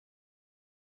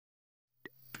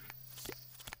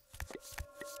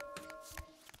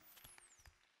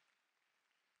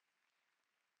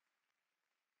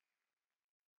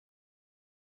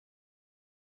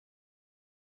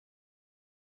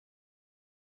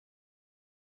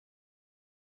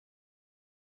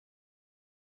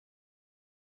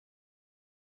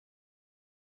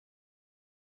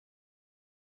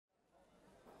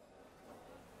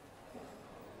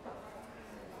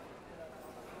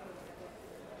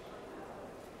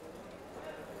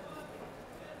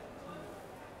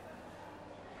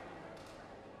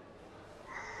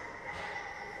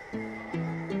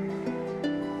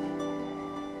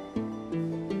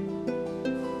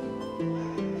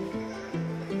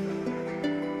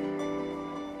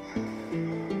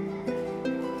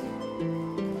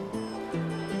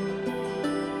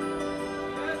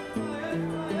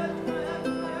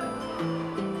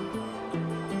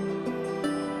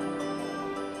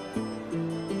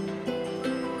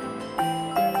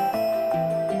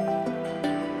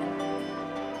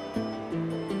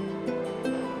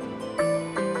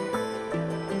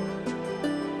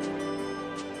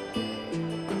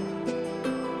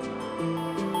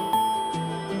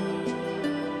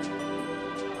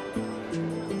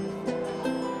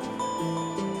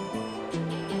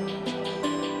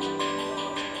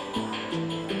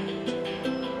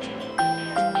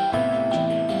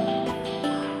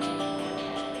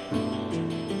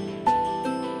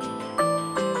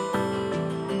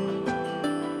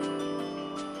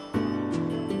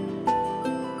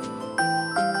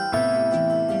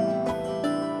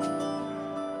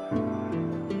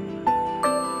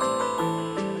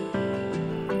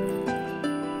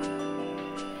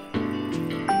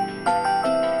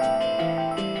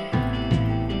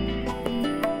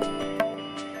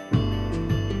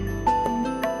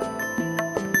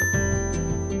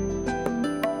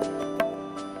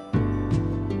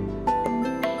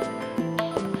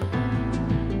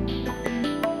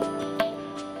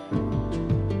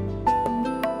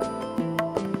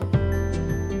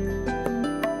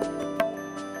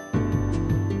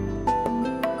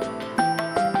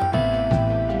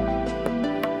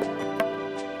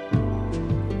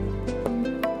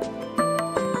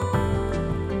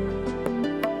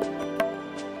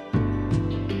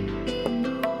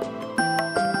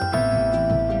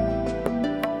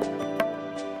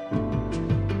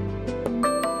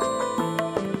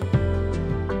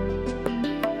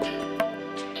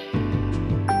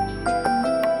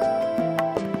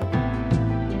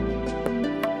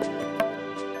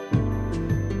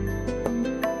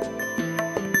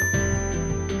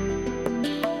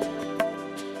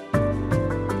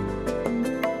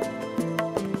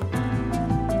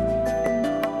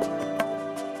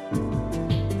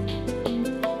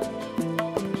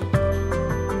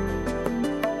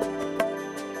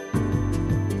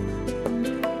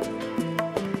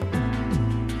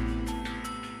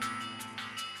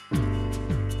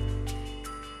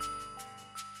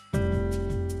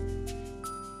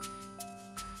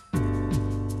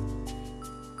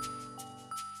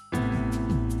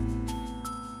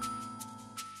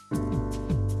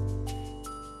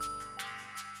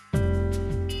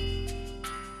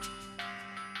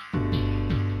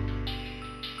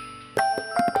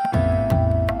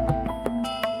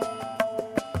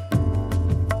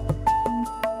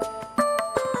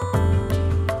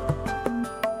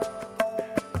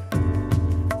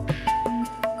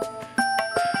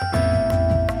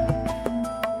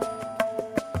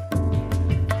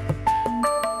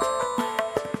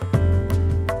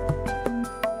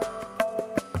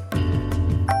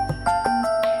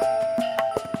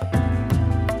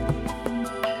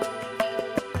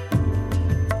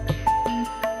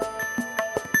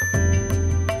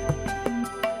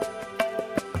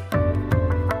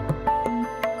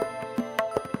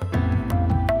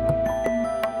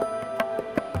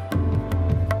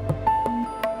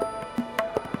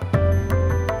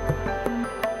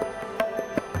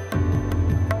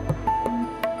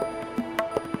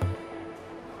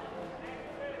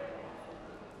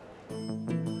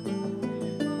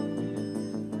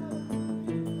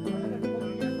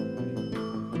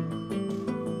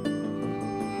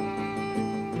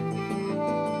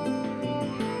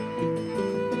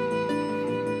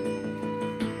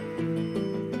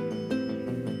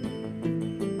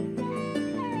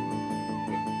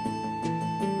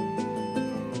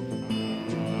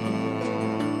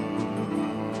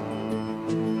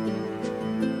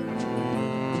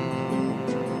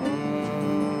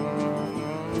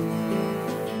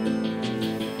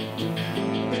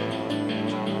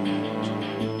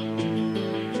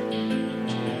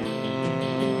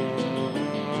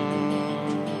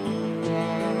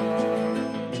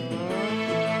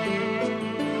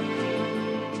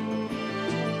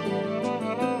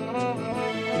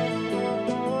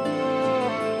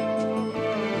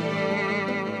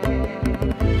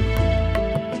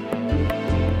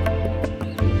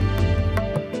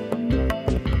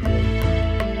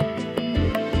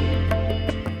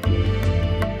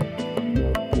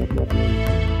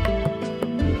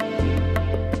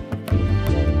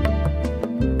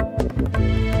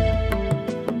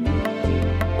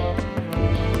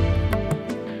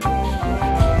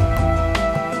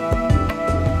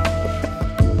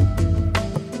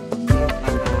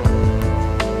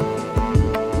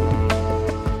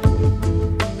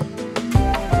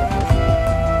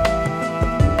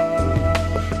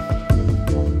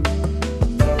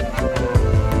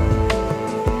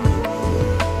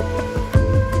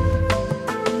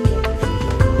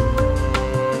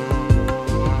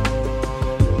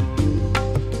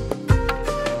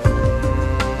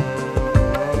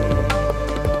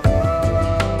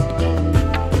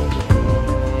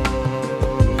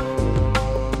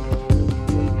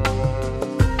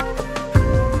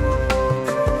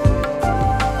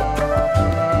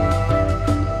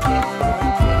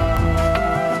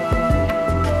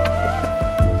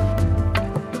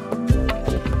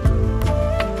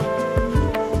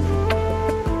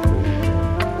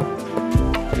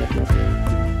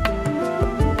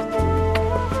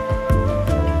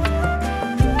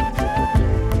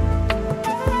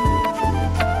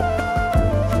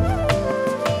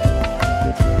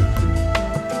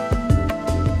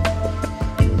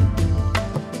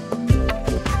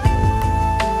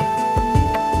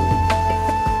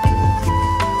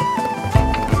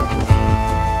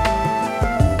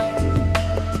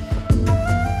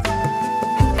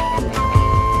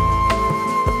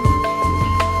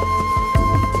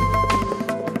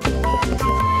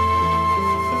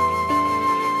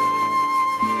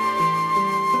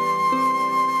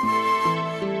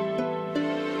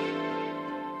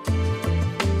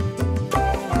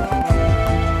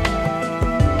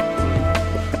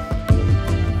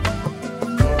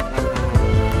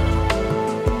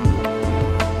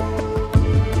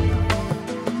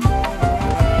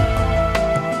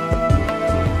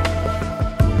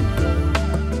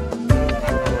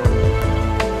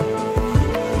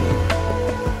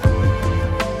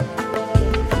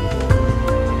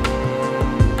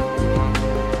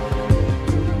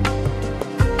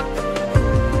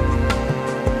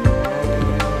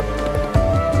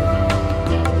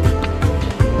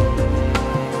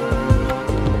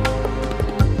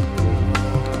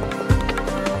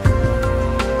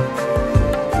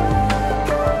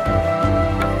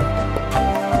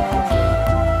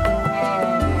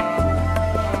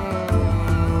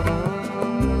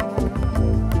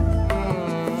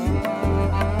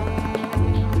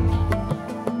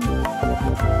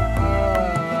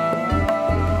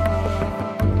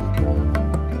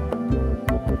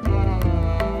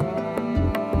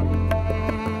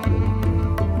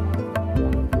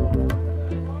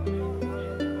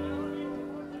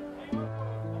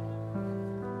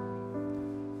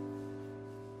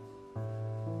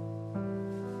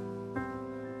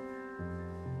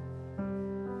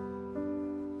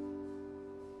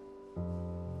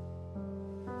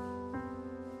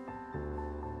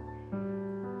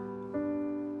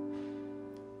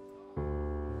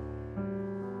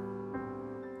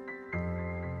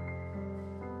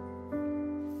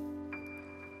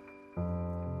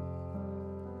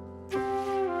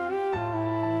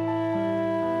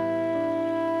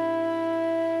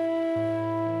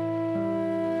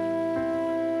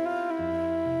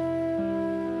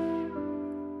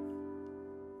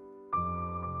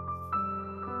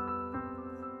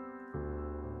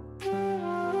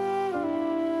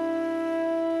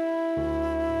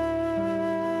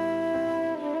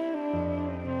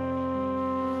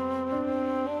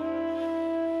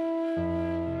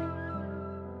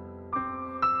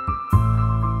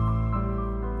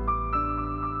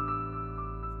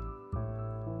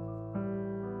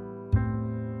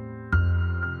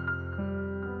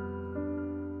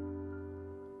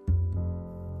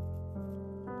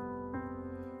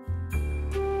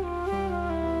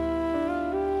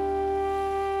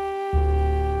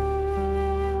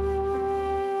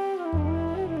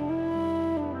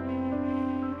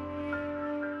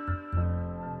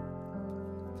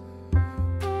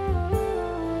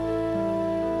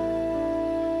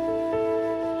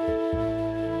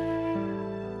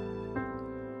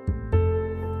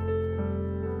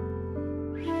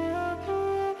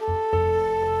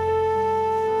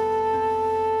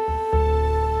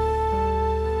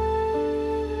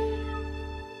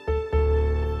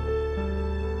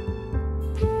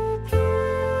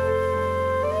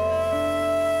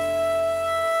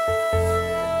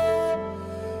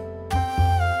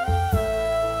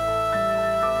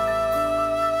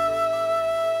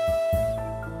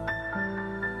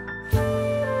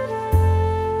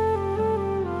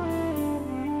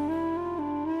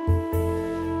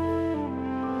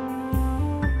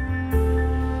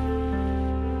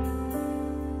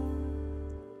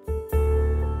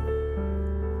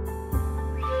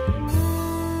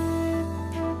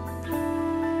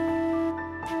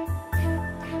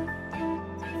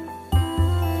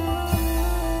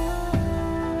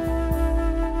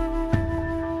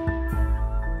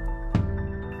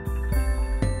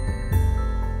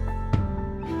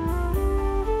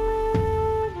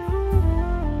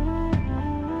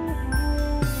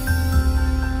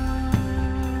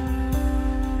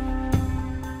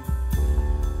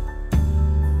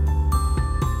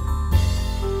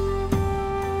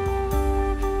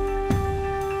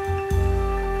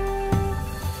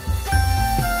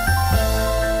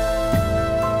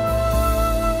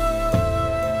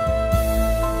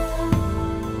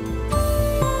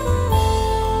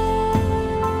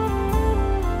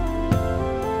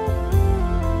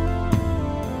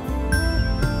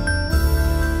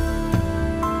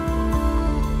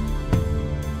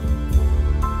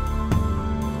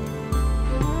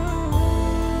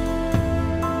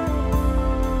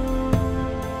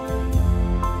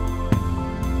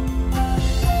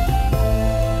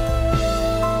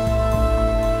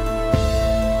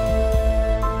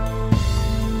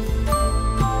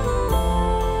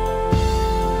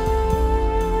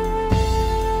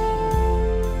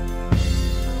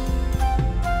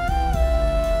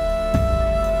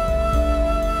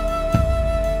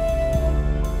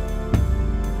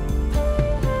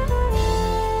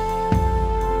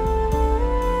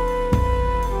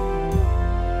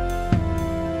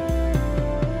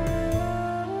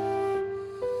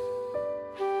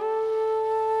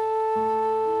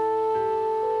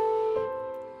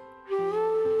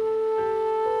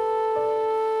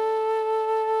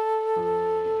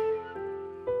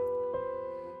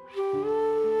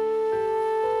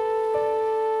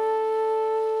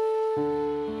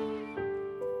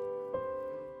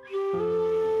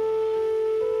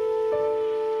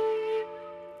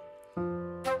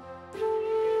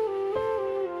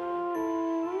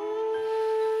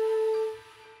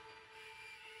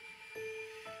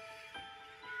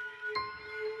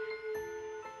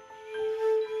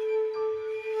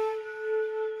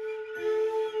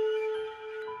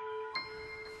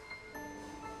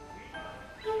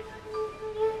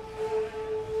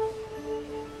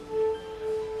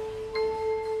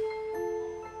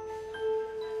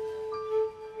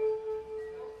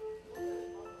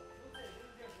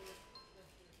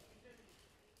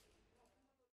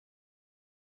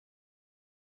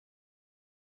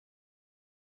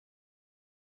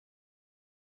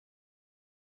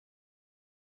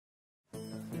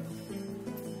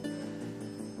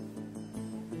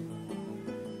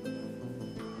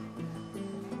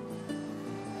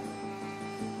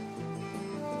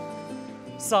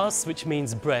Saans, which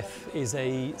means breath, is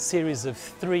a series of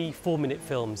 3 4-minute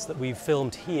films that we've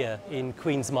filmed here in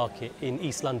Queen's Market in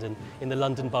East London, in the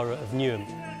London borough of Newham.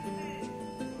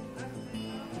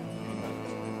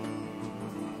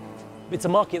 It's a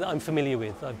market that I'm familiar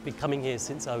with. I've been coming here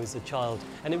since I was a child,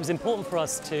 and it was important for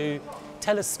us to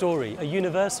tell a story, a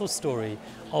universal story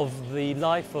of the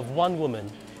life of one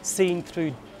woman seen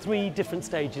through 3 different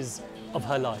stages of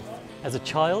her life: as a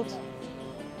child,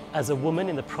 as a woman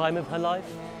in the prime of her life,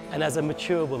 and as a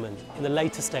mature woman in the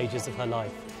later stages of her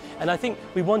life. And I think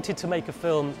we wanted to make a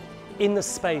film in the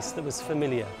space that was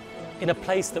familiar, in a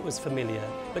place that was familiar,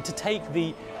 but to take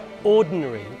the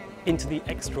ordinary into the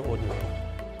extraordinary.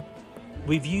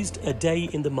 We've used a day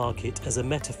in the market as a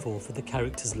metaphor for the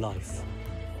character's life.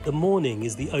 The morning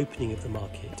is the opening of the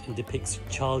market and depicts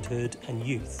childhood and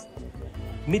youth.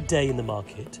 Midday in the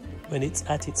market, when it's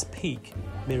at its peak,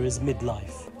 mirrors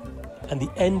midlife. And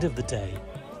the end of the day,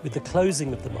 with the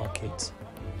closing of the market,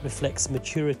 reflects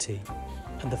maturity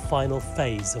and the final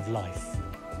phase of life.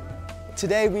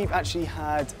 Today we've actually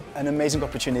had an amazing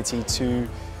opportunity to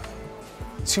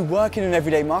work in an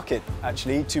everyday market,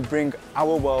 actually, to bring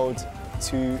our world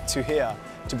to here,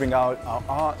 to bring our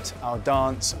art, our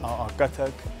dance, our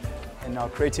Kathak and our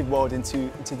creative world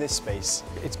into this space.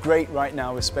 It's great right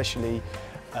now, especially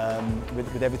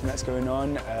with everything that's going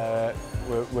on.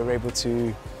 We're able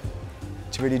to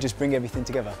really just bring everything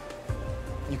together.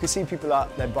 You can see people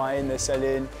out there buying, they're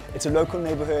selling. It's a local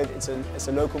neighbourhood, it's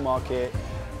a local market,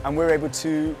 and we're able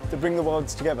to bring the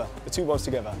worlds together, the 2 worlds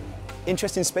together.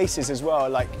 Interesting spaces as well,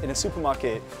 like in a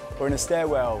supermarket or in a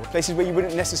stairwell, places where you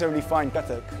wouldn't necessarily find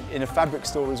Kathak. In a fabric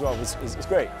store as well, is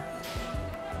great.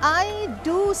 I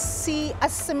do see a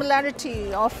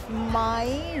similarity of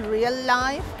my real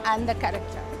life and the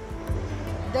character.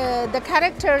 The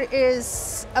character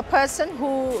is a person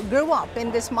who grew up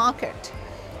in this market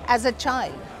as a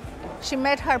child. She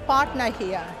met her partner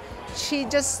here. She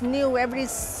just knew every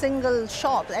single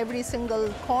shop, every single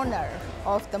corner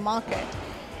of the market.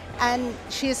 And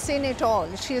she has seen it all.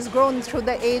 She has grown through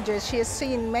the ages. She has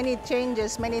seen many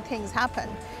changes, many things happen.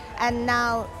 And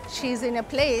now she's in a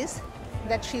place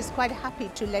that she's quite happy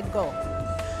to let go.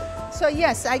 So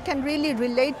yes, I can really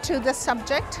relate to the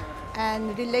subject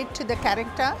and relate to the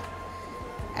character,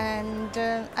 and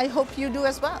I hope you do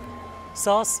as well.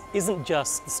 Saans isn't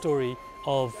just the story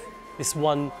of this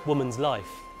one woman's life.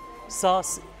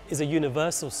 Saans is a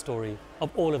universal story of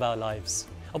all of our lives,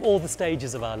 of all the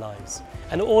stages of our lives,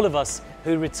 and all of us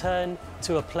who return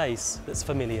to a place that's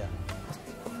familiar.